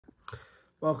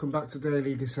Welcome back to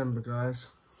Daily December, guys.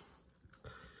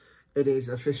 It is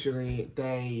officially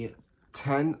day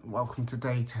 10. Welcome to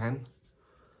day 10.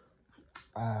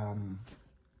 I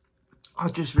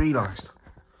just realised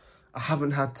I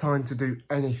haven't had time to do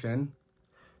anything.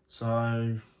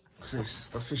 So, it's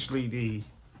officially the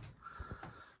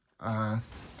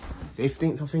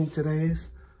 15th, I think today is.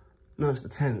 No, it's the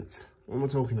 10th. What am I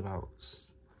talking about?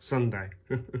 Sunday.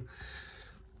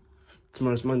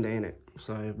 Tomorrow's Monday, innit?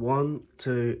 So 1,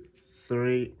 2,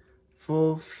 3,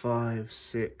 4, 5,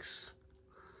 6,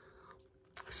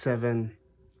 7,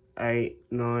 8,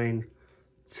 9,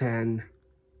 10,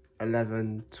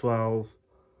 11, 12,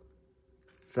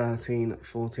 13,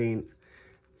 14,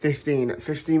 15.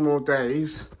 15 more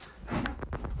days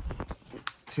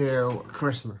till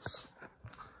Christmas.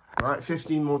 Right,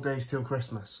 15 more days till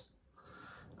Christmas.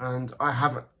 And I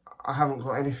haven't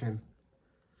got anything.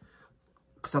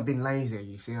 Because I've been lazy,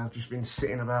 you see, I've just been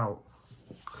sitting about.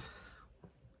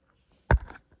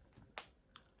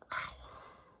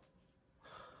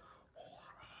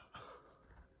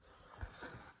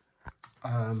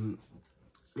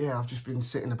 Yeah, I've just been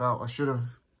sitting about. I should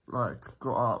have, like,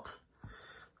 got up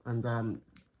and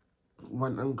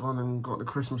went and gone and got the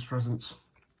Christmas presents.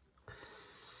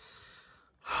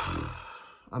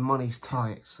 And money's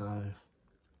tight, so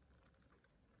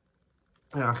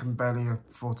yeah, I can barely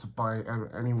afford to buy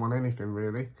anyone anything,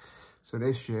 really. So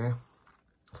this year,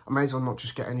 I may as well not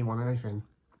just get anyone anything.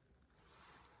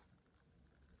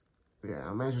 Yeah,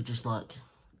 I may as well just, like,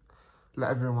 let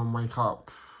everyone wake up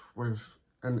with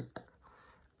an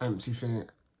empty thing,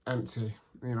 you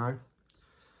know?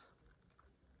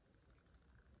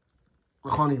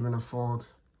 I can't even afford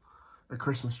a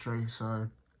Christmas tree, so.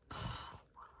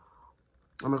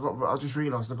 And I just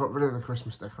realised I got rid of the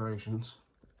Christmas decorations.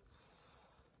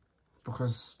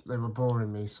 Because they were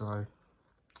boring me, so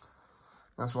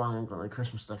that's why I ain't got no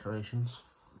Christmas decorations.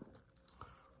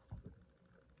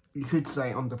 You could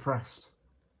say I'm depressed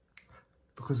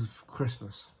because of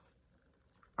Christmas.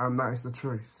 And that is the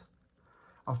truth.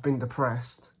 I've been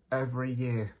depressed every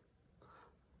year.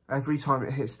 Every time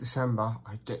it hits December,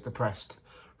 I get depressed.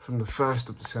 From the 1st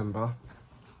of December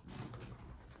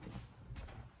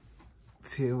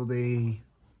till the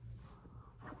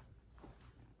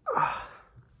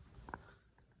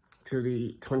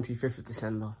 25th of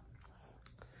December.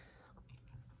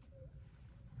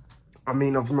 I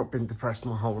mean, I've not been depressed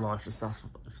my whole life, if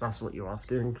that's what you're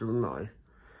asking, because no,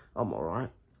 I'm alright.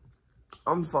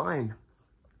 I'm fine.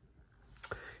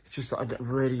 It's just that I get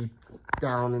really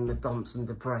down in the dumps and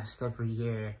depressed every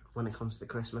year when it comes to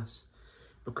Christmas,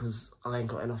 because I ain't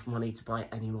got enough money to buy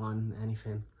anyone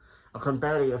anything. I can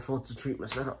barely afford to treat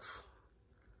myself.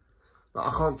 Like,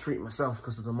 I can't treat myself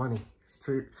because of the money. It's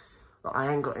too... Like,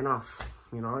 I ain't got enough,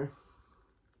 you know?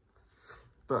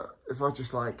 But if I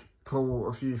just, like, pull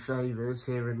a few favours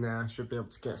here and there, I should be able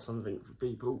to get something for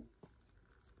people.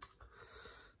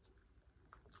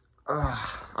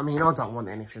 I mean, I don't want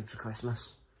anything for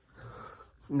Christmas.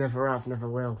 Never have, never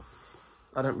will.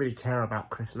 I don't really care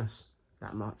about Christmas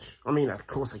that much. I mean, of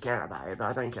course I care about it, but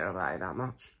I don't care about it that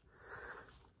much.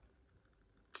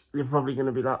 You're probably going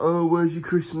to be like, oh, where's your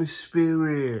Christmas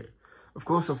spirit? Of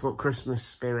course I've got Christmas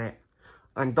spirit.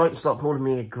 And don't start calling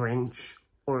me a Grinch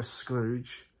or a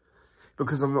Scrooge,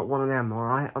 because I'm not one of them,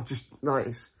 alright? I've just, like,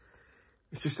 it's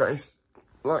just like, it's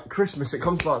like Christmas, it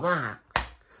comes like that.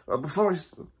 Like, before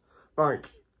it's, like,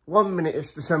 1 minute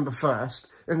it's December 1st,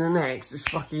 and the next it's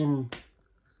fucking,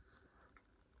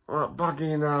 like,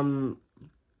 bugging,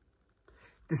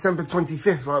 December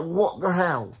 25th. Like, what the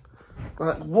hell?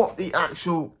 Like, what the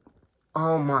actual,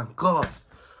 oh my god.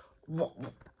 What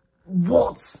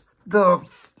the...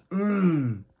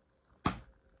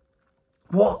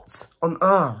 What on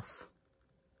earth?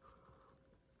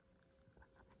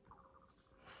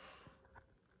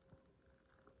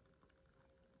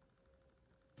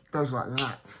 Goes like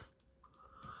that.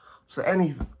 So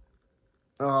you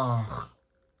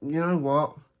know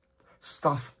what?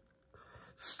 Stuff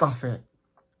it.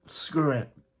 Screw it.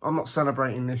 I'm not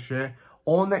celebrating this year,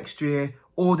 or next year,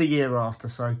 or the year after,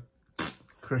 so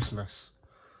Christmas.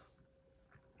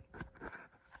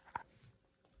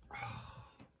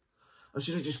 I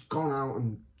should have just gone out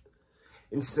and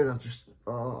instead of just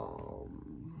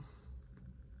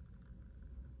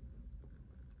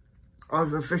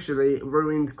I've officially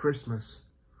ruined Christmas.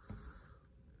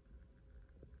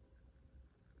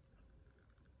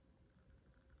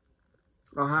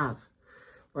 I have.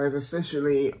 I've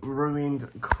officially ruined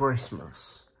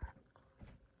Christmas.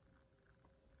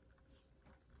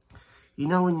 You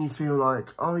know when you feel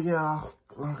like, oh yeah,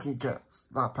 I can get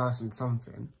that person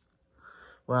something.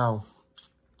 Well,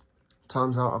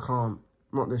 turns out I can't.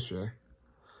 Not this year.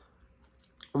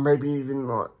 Or maybe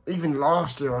even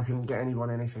last year I couldn't get anyone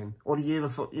anything. Or the year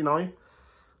before, you know.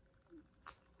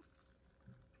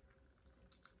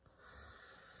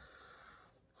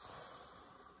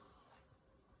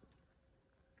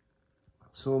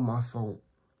 It's all my fault.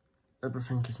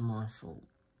 Everything is my fault.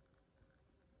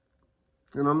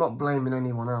 And I'm not blaming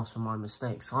anyone else for my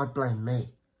mistakes. I blame me.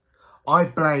 I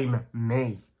blame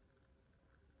me.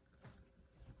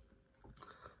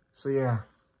 So yeah,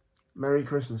 Merry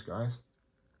Christmas, guys.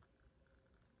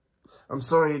 I'm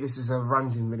sorry this is a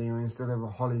ranting video instead of a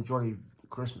holly jolly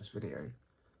Christmas video.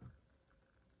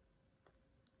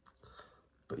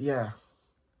 But yeah,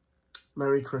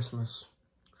 Merry Christmas.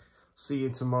 See you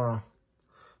tomorrow.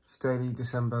 It's daily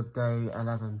December day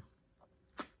 11.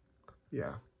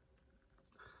 Yeah.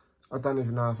 I don't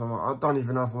even know if I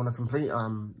want to complete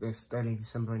this daily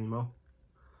December anymore.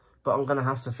 But I'm gonna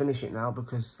have to finish it now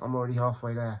because I'm already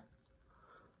halfway there.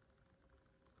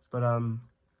 But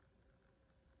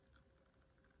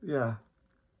yeah.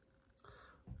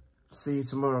 See you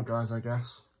tomorrow, guys, I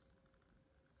guess.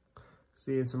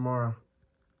 See you tomorrow.